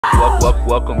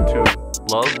Welcome to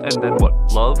Love and Then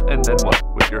What? Love and Then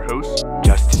What? With your hosts,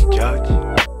 Justin Judge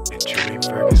and Julian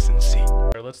Ferguson C. All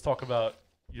right, let's talk about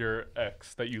your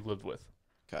ex that you lived with.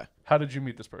 Okay. How did you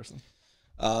meet this person?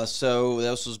 So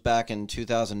this was back in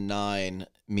 2009.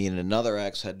 Me and another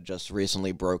ex had just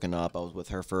recently broken up. I was with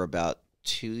her for about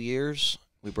 2 years.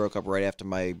 We broke up right after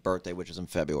my birthday, which is in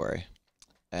February.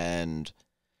 And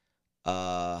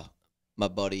my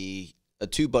buddy,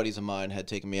 two buddies of mine had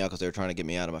taken me out because they were trying to get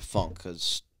me out of my funk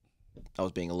because I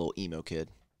was being a little emo kid.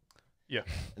 Yeah.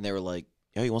 And they were like,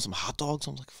 yo, you want some hot dogs?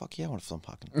 I was like, fuck yeah, I want some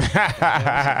fucking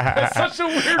That's such a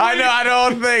weird I know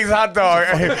all things hot dog.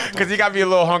 Because he got me a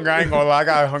little hungry. I ain't gonna lie. I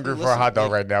got hungry for a hot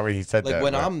dog right now when he said like that.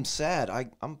 when I'm sad,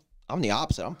 I'm the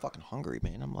opposite. I'm fucking hungry,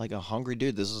 man. I'm like a hungry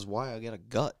dude. This is why I get a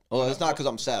gut. Well, it's not because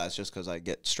I'm sad. It's just because I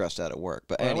get stressed out at work.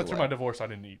 But When I anyway. went through my divorce, I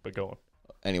didn't eat, but go on.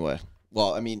 Anyway.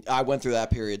 Well, I mean, I went through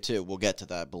that period too. We'll get to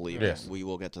that, believe me. Yes. We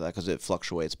will get to that because it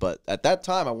fluctuates. But at that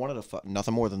time, I wanted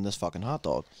nothing more than this fucking hot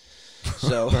dog.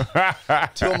 So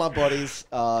two of my buddies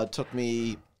took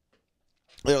me.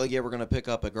 They're like, yeah, we're going to pick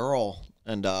up a girl.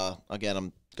 And again,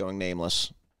 I'm going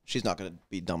nameless. She's not going to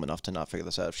be dumb enough to not figure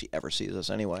this out if she ever sees us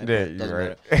anyway. Yeah, It doesn't you're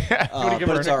right. matter.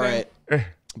 But it's all right.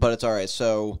 But it's all right.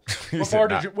 So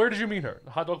Where did you meet her?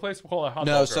 The hot dog place? We'll call it a hot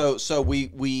no, dog girl. so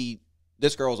we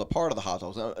this girl was a part of the hot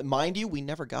dogs. Mind you, we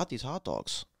never got these hot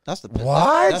dogs. That's the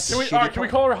What? That's the Can we, shitty all right, can we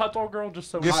part. call her hot dog girl just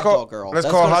so we Hot call- dog girl. let's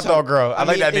That's call her gonna hot dog girl. I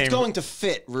like that It's name. going to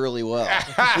fit really well.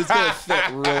 It's going to fit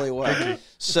really well.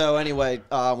 So anyway,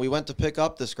 we went to pick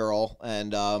up this girl,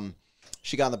 and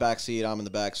she got in the back seat. I'm in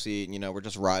the back seat. And, you know, we're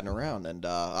just riding around, and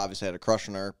obviously I had a crush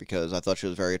on her because I thought she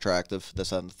was very attractive.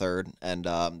 This and the third, and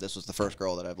this was the first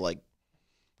girl that I've like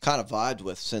kind of vibed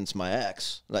with since my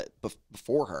ex, like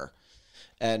before her,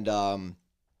 and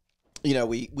you know,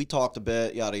 we talked a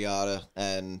bit, yada yada,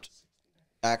 and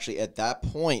actually at that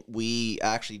point we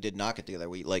actually did not get together.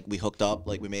 We hooked up,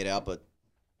 like we made out, but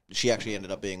she actually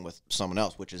ended up being with someone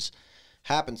else, which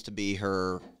happens to be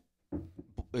her.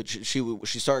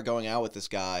 She started going out with this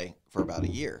guy for about a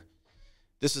year.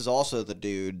 This is also the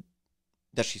dude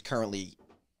that she's currently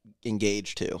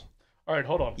engaged to. All right,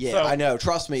 hold on. Yeah, So- I know.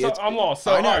 Trust me. So I'm lost.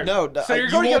 So I know. all right. No, So you're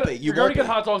you going won't to be. get You you're going won't to get be.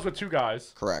 hot dogs with two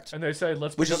guys. Correct. And they say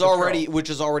let's. Which pick is up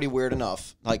this girl. already weird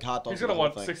enough. Like hot dogs. He's gonna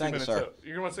want thing. 60 Thank minutes. you, sir. Too.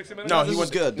 You're gonna want 60 minutes. No, This he is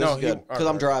good. This no, is he- good because all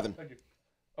I'm right. driving. Thank you.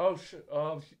 Oh shit.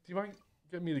 Do you mind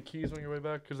getting me the keys on your way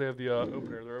back? Because they have the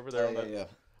opener. They're over there. on Yeah. that.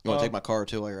 You want to take my car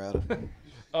too while you're at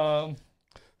it?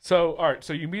 So all right.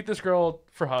 So you meet this girl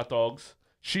for hot dogs.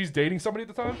 She's dating somebody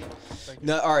at the time.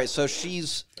 No, all right. So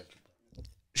she's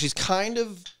kind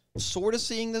of sort of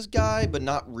seeing this guy, but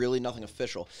not really, nothing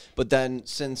official. But then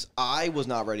since I was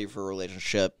not ready for a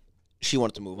relationship, she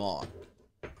wanted to move on.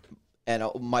 And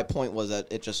my point was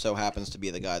that it just so happens to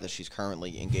be the guy that she's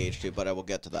currently engaged to, but I will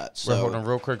get to that. So Wait, hold on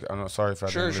real quick. I'm not sorry if I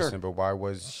Sure, didn't sure. listen, but why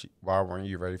weren't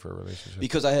you ready for a relationship?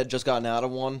 because I had just gotten out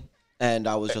of one, and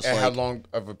I was just And like how long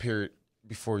of a period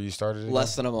before you started it?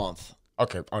 less than a month.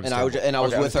 Okay, And understandable. I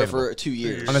was Okay, with her understandable. for 2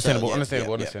 years. Understandable, So, yeah,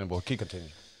 understandable, yeah, yeah. understandable. Keep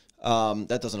continuing.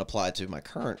 That doesn't apply to my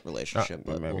current relationship,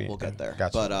 but maybe. we'll get there.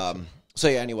 Gotcha. But so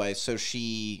yeah, anyway, so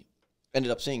she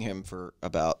ended up seeing him for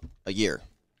about a year,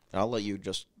 and I'll let you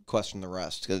just question the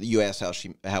rest because you asked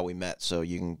how we met, so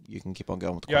you can keep on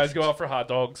going with the You guys questions. go out for hot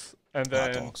dogs, and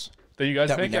then Hot dogs you guys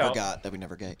that we make never out. got, that we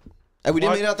never get. And we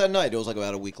didn't What? meet out that night. It was like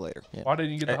about a week later. Yeah. Why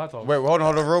didn't you get the hot dogs? Wait, hold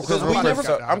on, real quick. Because we never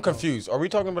So, got I'm confused. Are we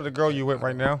talking about the girl you with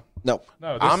right now? No.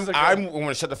 No, this is a girl. I'm going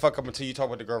to shut the fuck up until you talk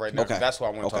about the girl right now. 'cause Okay. That's what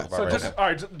I want to Okay. talk about So right just now. all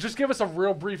right, just give us a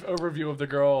real brief overview of the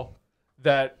girl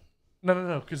that.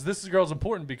 No, because this girl's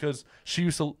important because he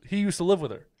used to live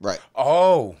with her. Right.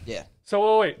 Oh, Yeah.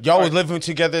 So wait, y'all all was right, living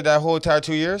together that whole entire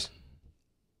 2 years?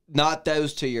 Not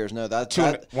those 2 years. No, that Two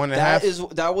and- that, one and a that half? is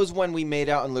that was when we made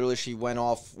out, and literally she went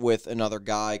off with another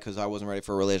guy because I wasn't ready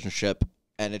for a relationship,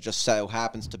 and it just so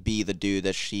happens to be the dude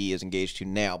that she is engaged to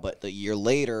now. But the year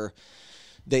later,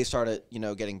 they started,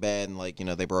 getting bad, and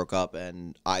they broke up,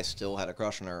 and I still had a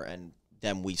crush on her, and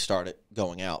then we started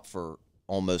going out for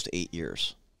almost 8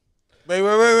 years. Wait.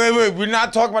 We're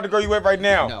not talking about the girl you with right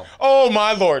now. No. Oh,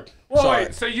 my Lord. well, sorry.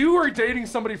 wait, so you were dating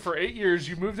somebody for 8 years.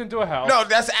 You moved into a house. No,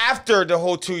 that's after the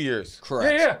whole 2 years.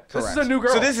 Correct. Yeah. This is a new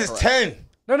girl. So this is Correct. 10.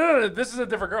 No. This is a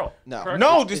different girl. No. Correct?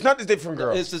 No, this is not this different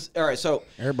girl. It's just, all right. So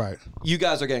Everybody. you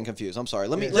guys are getting confused. I'm sorry.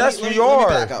 Let me Yes, let we me are.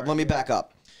 back up. Let me back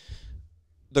up.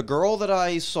 The girl that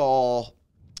I saw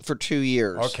for 2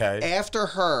 years. Okay. After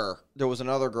her, there was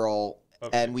another girl,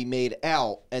 and we made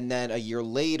out. And then a year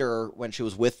later, when she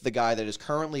was with the guy that is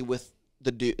currently with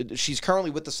the dude, she's currently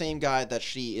with the same guy that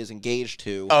she is engaged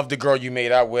to. Of the girl you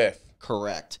made out with.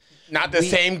 Correct. Not the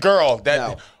same girl. That.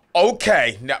 No.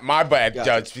 Okay, my bad, Gotcha.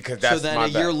 Judge, because that's so then my a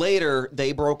year bad. later,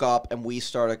 they broke up and we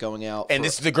started going out. And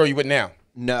this is the girl you with now?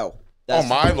 No. Oh,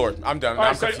 my Lord. I'm done.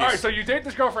 I'm confused. All right, so you date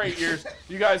this girl for 8 years.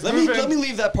 You guys Let move in. me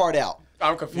leave that part out.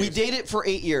 I'm confused. We dated for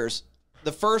 8 years.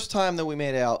 The first time that we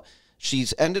made out,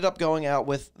 she's ended up going out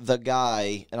with the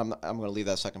guy, and I'm going to leave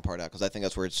that second part out because I think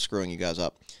that's where it's screwing you guys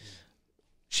up.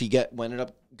 She ended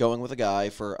up going with a guy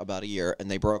for about a year, and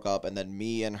they broke up, and then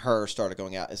me and her started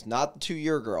going out. It's not the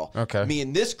 2-year girl. Okay. Me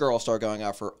and this girl started going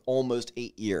out for almost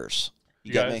 8 years.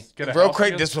 You get me? Get a Real house quick,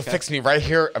 together? this will fix me right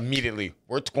here immediately.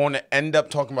 We're going to end up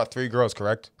talking about 3 girls,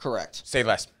 correct? Correct. Say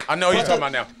less. I know what you're talking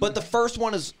about now. But the first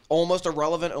one is almost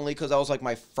irrelevant only because that was like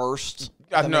my first.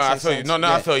 No, I feel you. No,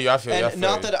 I feel you. I feel you. And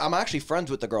not that I'm actually friends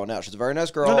with the girl now. She's a very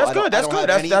nice girl. No, that's I don't- good. That's I don't good.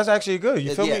 have any- That's actually good.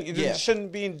 You feel Yeah, me? yeah. It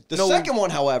shouldn't be The second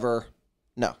one, however,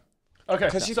 no. Okay.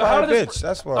 Because she's so a how hard did bitch.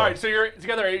 That's why. All right, so you're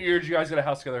together 8 years. You guys get a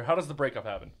house together. How does the breakup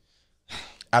happen?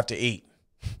 After 8.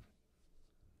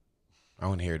 I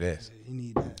want to hear this. You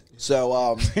need that.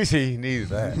 So, He needs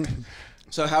that.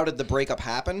 so how did the breakup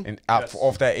happen? And out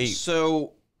off that 8.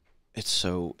 So, it's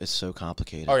so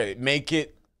complicated. Okay, make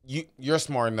it. You're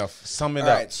smart enough. Sum it All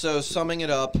up. right, so summing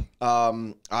it up,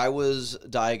 I was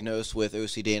diagnosed with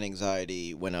OCD and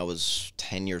anxiety when I was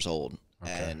 10 years old.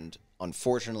 And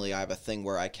unfortunately, I have a thing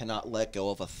where I cannot let go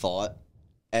of a thought.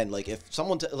 And, like, if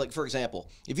someone, like, for example,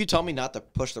 if you tell me not to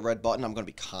push the red button, I'm going to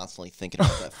be constantly thinking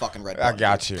about that fucking red button. I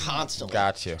got you. Constantly.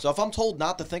 Got you. So if I'm told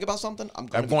not to think about something, I'm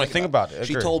going to think about it.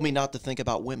 She Agree. told me not to think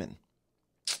about women.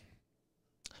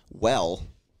 Well,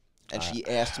 and she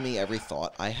asked me every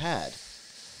thought I had.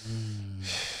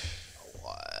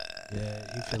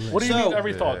 Yeah, you feel it. What do you So- mean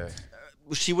every thought?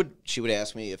 She would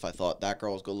ask me if I thought that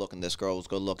girl was good looking, this girl was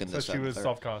good looking, So this she that, and was the third.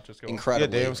 self-conscious. Go on.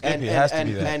 Incredibly. Yeah, damn, Skippy, it has to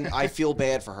be that. And I feel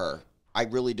bad for her. I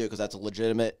really do because that's a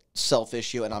legitimate self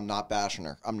issue, and I'm not bashing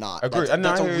her. I'm not. Agree. That's, No,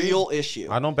 that's I a hear you. real issue.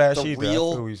 I don't bash It's a either. I feel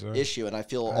real what you're saying. issue, and I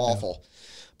feel awful.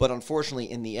 But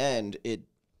unfortunately, in the end,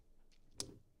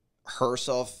 her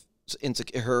self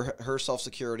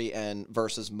security and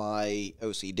versus my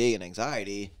OCD and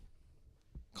anxiety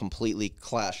completely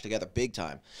clashed together big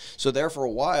time. So there for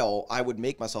a while, I would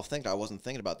make myself think I wasn't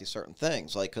thinking about these certain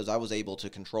things, like because I was able to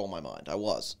control my mind. I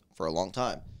was for a long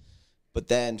time. But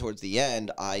then towards the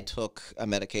end, I took a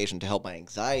medication to help my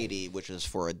anxiety, which is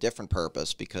for a different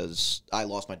purpose because I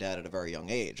lost my dad at a very young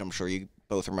age. I'm sure you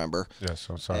both remember. Yes,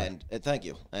 I'm sorry. And thank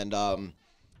you. And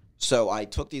so I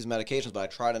took these medications, but I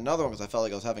tried another one because I felt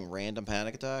like I was having random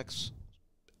panic attacks.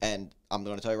 And I'm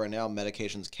going to tell you right now,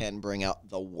 medications can bring out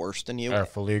the worst in you. I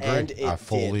fully agree. And it I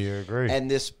fully did. agree. And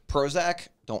this Prozac,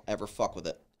 don't ever fuck with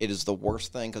it. It is the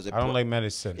worst thing because I don't like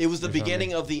medicine. it was the You feel me?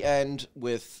 beginning of the end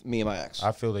with me and my ex.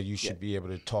 I feel that you should be able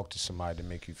to talk to somebody to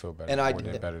make you feel better.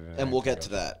 And we'll get to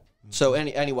that. So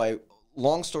anyway,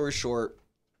 long story short,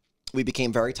 we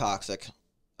became very toxic.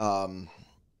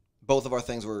 Both of our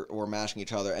things were mashing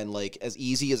each other, and like as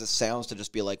easy as it sounds to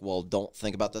just be like, well, don't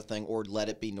think about the thing or let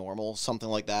it be normal, something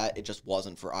like that, it just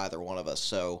wasn't for either one of us.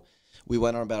 So we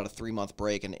went on about a 3-month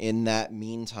break, and in that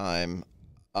meantime,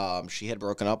 she had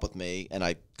broken up with me, and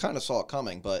I kind of saw it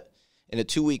coming, but in a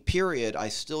 2-week period, I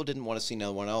still didn't want to see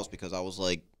no one else because I was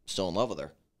like still in love with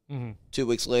her. 2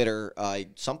 weeks later,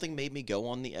 something made me go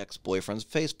on the ex-boyfriend's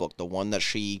Facebook, the one that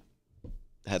she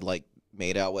had like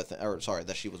made out with, or sorry,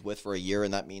 that she was with for a year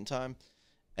in that meantime,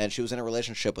 and she was in a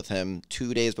relationship with him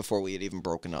 2 days before we had even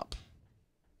broken up.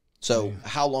 So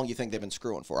how long do you think they've been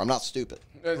screwing for? I'm not stupid.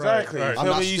 Exactly. Right, right. You I'm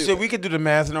feel not me? You said stupid. we could do the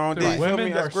math in our own Right. day. You feel me?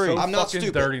 Women are That's great. so I'm not fucking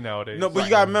stupid. dirty nowadays. No, but you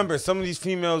gotta remember, some of these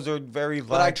females are very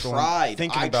But I lax on tried.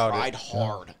 thinking I about tried it.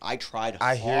 hard. I tried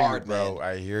I hard, hear you, bro. man.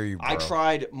 I hear you, bro. I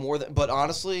tried more than, but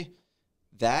honestly,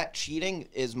 that cheating,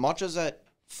 as much as that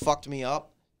fucked me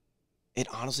up, it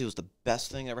honestly was the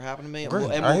best thing that ever happened to me. And Great.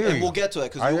 we'll, I hear and you. we'll get to it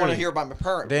because I you hear want to you. hear about my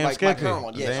current, Damn my Skippy. current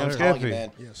one. Yeah, so Damn I'm telling Skippy. you,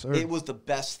 man. Yes, sir. It was the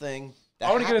best thing that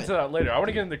I want to get happened. into that later. I want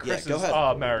to get into Yeah, Chris's go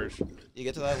ahead. marriage. You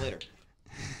get to that later.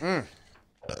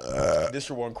 This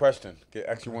your one question.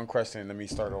 Ask you one question and let me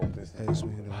start off this. Ask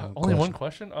me the one Only one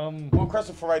question. question. One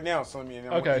question for right now. So let me.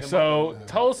 Okay, so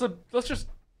tell us. Let's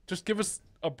just give us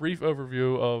a brief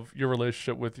overview of your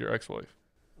relationship with your ex-wife.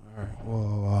 All right.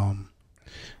 Well,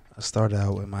 I started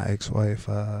out with my ex-wife.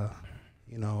 I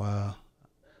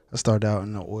started out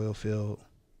in the oil field.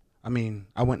 I mean,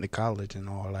 I went to college and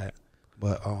all that,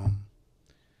 but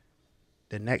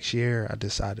the next year I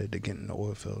decided to get in the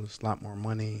oil field. It's a lot more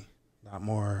money, a lot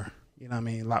more, you know what I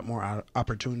mean, a lot more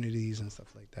opportunities and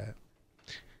stuff like that.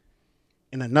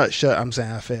 In a nutshell, I'm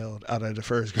saying I failed out of the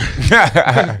first grade,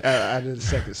 out of the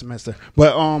second semester.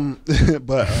 But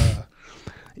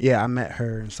yeah, I met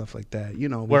her and stuff like that. You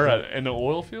know, Where at? In the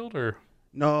oil field or?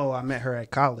 No, I met her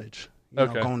at college.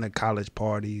 Okay. going to college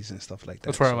parties and stuff like that.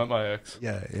 That's where So, I met my ex.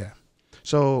 Yeah, yeah.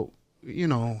 So,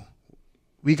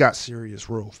 we got serious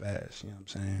real fast, you know what I'm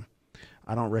saying?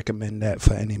 I don't recommend that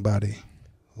for anybody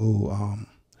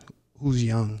who's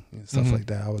young and stuff Mhm. like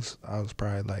that. I was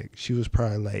probably like, she was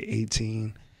probably like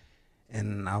 18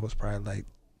 and I was probably like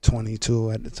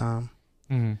 22 at the time.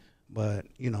 Mm-hmm. But,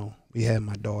 we had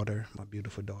my daughter, my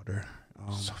beautiful daughter.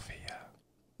 Sophia.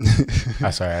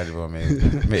 I'm sorry, I just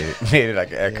made it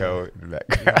like an echo in the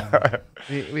back.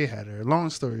 we had her. Long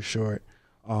story short,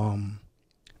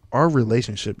 our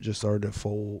relationship just started to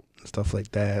fold and stuff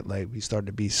like that. Like we started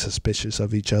to be suspicious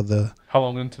of each other. How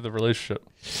long into the relationship?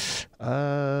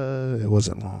 It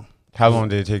wasn't long. How long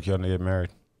did it take y'all to get married?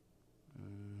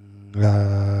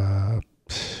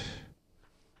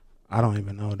 I don't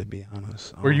even know, to be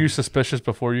honest. Were you suspicious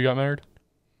before you got married?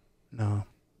 No.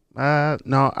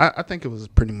 No, I think it was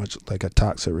pretty much like a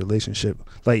toxic relationship.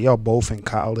 Like y'all both in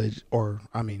college, or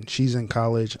I mean, she's in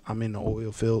college, I'm in the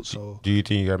oil field, so Do you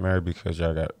think you got married because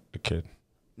y'all got a kid?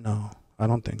 no, I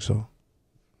don't think so.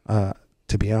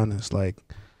 To be honest, like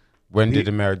When did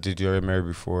you get married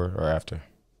before or after?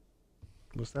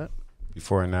 what's that?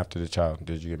 Before and after the child,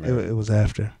 did you get It, married? it was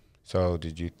after. So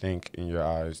did you think in your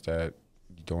eyes that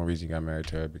the only reason you got married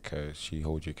to her because she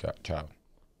holds your child?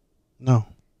 No,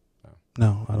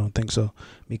 I don't think so.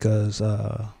 Because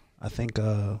I think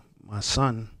my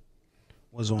son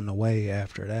was on the way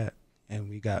after that, and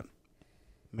we got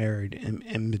married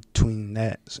in between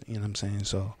that. You know what I'm saying?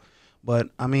 So, but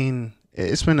I mean,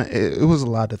 it was a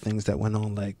lot of things that went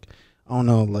on. Like I don't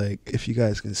know, like if you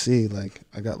guys can see, like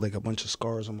I got like a bunch of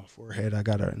scars on my forehead. I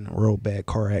got in a real bad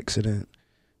car accident.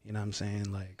 You know what I'm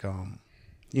saying? Like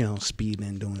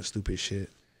speeding, doing stupid shit.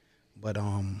 But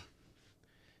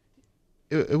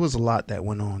it was a lot that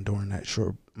went on during that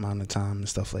short amount of time and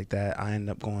stuff like that. I ended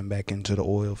up going back into the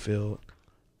oil field,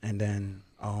 and then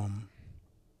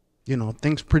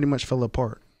things pretty much fell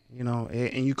apart.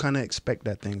 And you kind of expect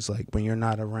that things like when you're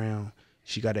not around,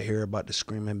 she got to hear about the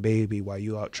screaming baby while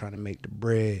you out trying to make the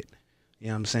bread. You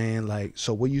know what I'm saying? Like,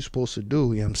 so what you supposed to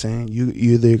do? You know what I'm saying? You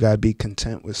either got to be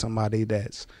content with somebody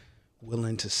that's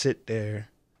willing to sit there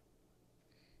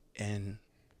and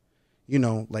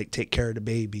like take care of the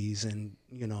babies and,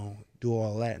 do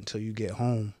all that until you get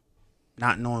home,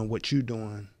 not knowing what you're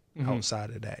doing outside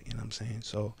of that, you know what I'm saying?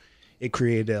 So it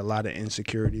created a lot of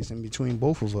insecurities in between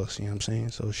both of us, you know what I'm saying?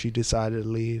 So she decided to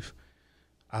leave.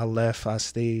 I left, I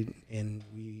stayed, and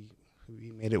we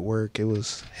made it work. It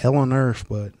was hell on earth,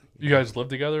 but. You guys lived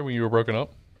together when you were broken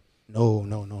up? No.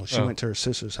 She went to her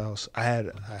sister's house. I had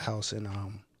a house in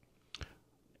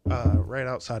right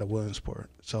outside of Williamsport.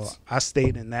 So I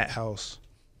stayed in that house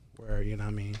where, where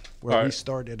All we right.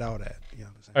 started out at. You know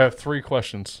what I I'm have 3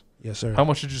 questions. saying? Yes, sir. How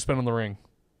much did you spend on the ring?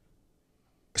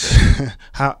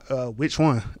 How? Which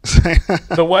one?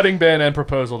 The wedding band and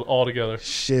proposal all together.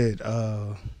 Shit.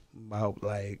 About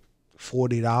like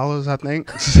 $40, I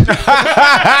think.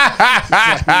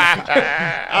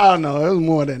 I don't know. It was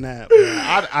more than that.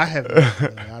 But I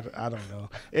have. I don't know.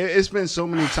 It's been so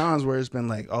many times where it's been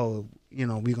like, oh,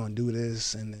 we gonna do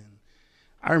this, and then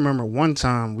I remember one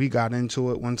time we got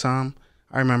into it. One time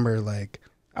I remember like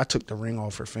I took the ring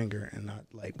off her finger and I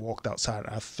like walked outside.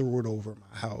 I threw it over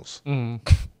my house.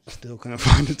 Still couldn't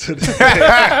find it to this day.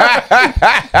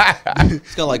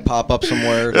 It's gonna like pop up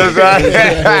somewhere.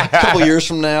 A couple years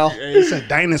from now. It's a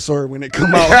dinosaur when it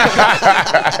come out.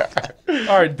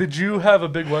 All right. Did you have a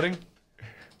big wedding?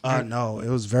 No, it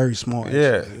was very small. Actually.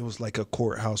 Yeah. It was like a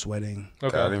courthouse wedding. I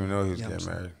Okay. didn't even know he was Yeah, getting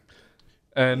I'm married.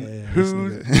 And Yeah, who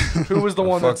who was the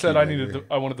one that Fuck said you, I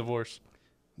nigga. want a divorce?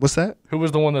 What's that? Who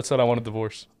was the one that said I want a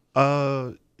divorce?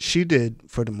 She did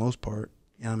for the most part.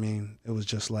 You know what I mean? It was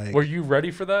just like Were you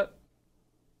ready for that?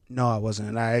 no, I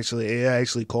wasn't. It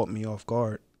actually caught me off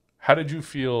guard. How did you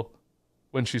feel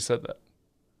when she said that?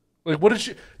 Like, what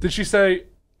did she say?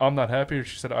 I'm not happy, or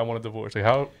she said I want a divorce? Like,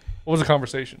 what was the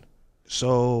conversation?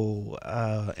 So,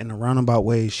 in a roundabout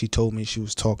way, she told me she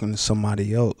was talking to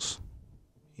somebody else.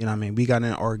 You know what I mean? We got in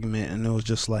an argument, and it was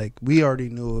just like, we already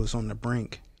knew it was on the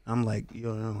brink. I'm like,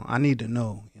 I need to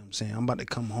know. You know what I'm saying? I'm about to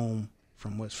come home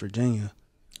from West Virginia.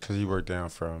 Because you worked down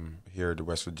from here to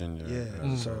West Virginia.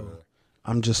 Yeah, so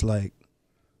I'm just like,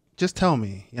 just tell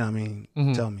me. You know what I mean?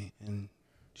 Mhm. Tell me. And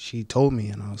she told me,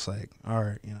 and I was like, all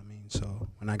right. You know what I mean? So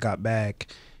when I got back,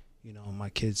 my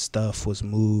kid's stuff was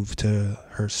moved to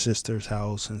her sister's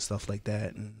house and stuff like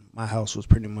that. And my house was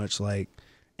pretty much like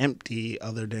empty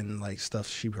other than like stuff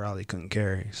she probably couldn't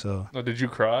carry. So Now, did you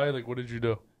cry? Like, what did you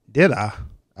do? did I?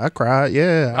 I cried.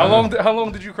 Yeah. How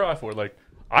long did you cry for? Like,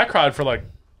 I cried for like,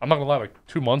 I'm not gonna lie, like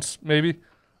 2 months maybe.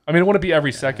 I mean, it wouldn't be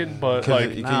every second, but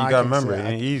like, you Nah, I gotta can remember, say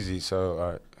it ain't easy.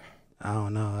 So I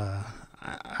don't know.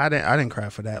 I didn't cry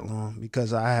for that long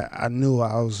because I knew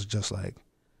I was just like,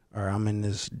 all right, I'm in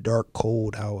this dark,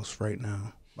 cold house right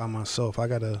now by myself. I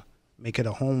gotta make it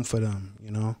a home for them, you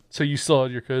know. so you still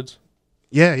had your kids?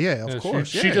 Yeah, of Yeah, course.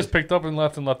 She yeah. just picked up and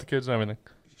left the kids and everything.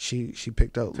 she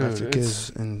picked up, left the Dude,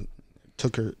 kids, and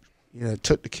took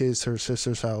the kids to her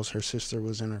sister's house. Her sister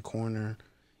was in her corner,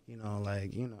 you know,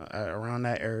 like, you know, around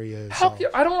that area. How?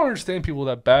 I don't understand people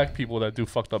that back people that do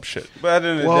fucked up shit. but at the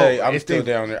end of the Well, day, I'm if still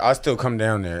they- down there. I still come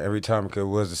down there every time because it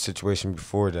was a situation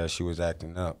before that she was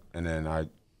acting up, and then I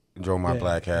drove my Yeah,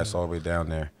 black ass all the way down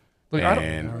there. Like, I don't-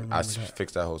 And I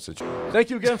fixed that whole situation. Thank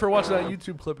you again for watching that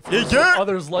YouTube clip. If you want to Yeah. let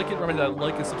others like it, remember that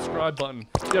like and subscribe button.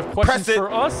 If you have questions Press it. for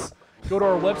us, go to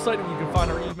our website and you can find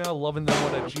our email,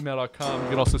 lovingthem@gmail.com. You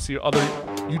can also see other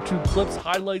YouTube clips,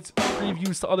 highlights,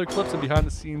 previews to other clips, and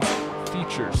behind-the-scenes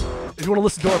features. If you want to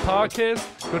listen to our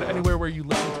podcast, go to anywhere where you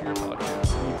listen to your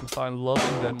podcast. And you can find Love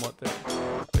and Then What there.